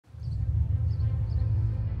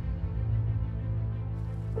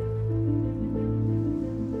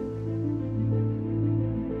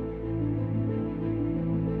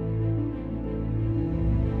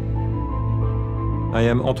I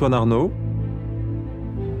am Antoine Arnault.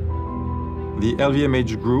 The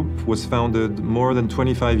LVMH Group was founded more than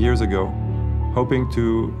 25 years ago, hoping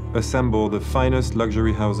to assemble the finest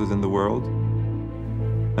luxury houses in the world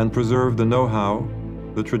and preserve the know-how,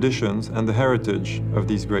 the traditions, and the heritage of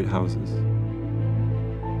these great houses.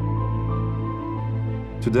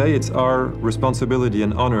 Today, it's our responsibility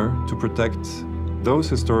and honor to protect those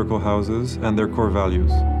historical houses and their core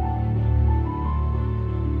values.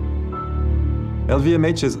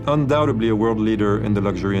 LVMH is undoubtedly a world leader in the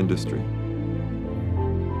luxury industry.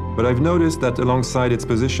 But I've noticed that alongside its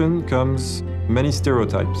position comes many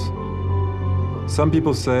stereotypes. Some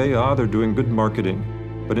people say, they're doing good marketing,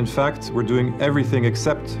 but in fact, we're doing everything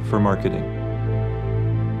except for marketing.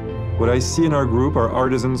 What I see in our group are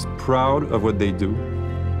artisans proud of what they do,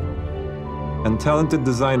 and talented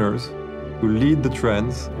designers who lead the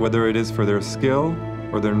trends, whether it is for their skill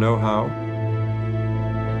or their know-how.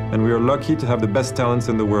 And we are lucky to have the best talents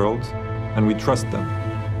in the world, and we trust them.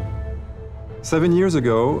 7 years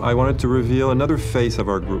ago, I wanted to reveal another face of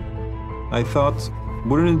our group. I thought,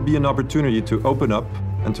 wouldn't it be an opportunity to open up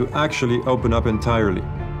and to actually open up entirely?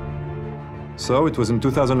 So it was in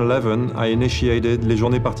 2011 I initiated Les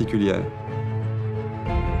Journées Particulières.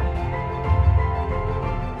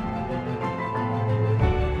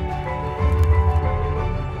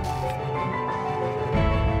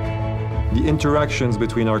 The interactions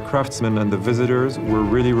between our craftsmen and the visitors were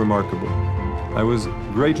really remarkable. I was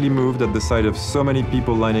greatly moved at the sight of so many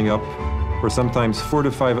people lining up for sometimes 4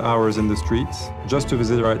 to 5 hours in the streets just to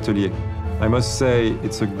visit our atelier. I must say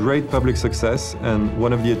it's a great public success and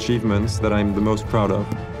one of the achievements that I'm the most proud of.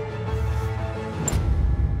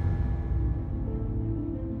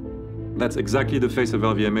 That's exactly the face of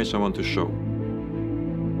LVMH I want to show.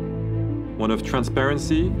 One of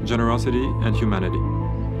transparency, generosity, and humanity.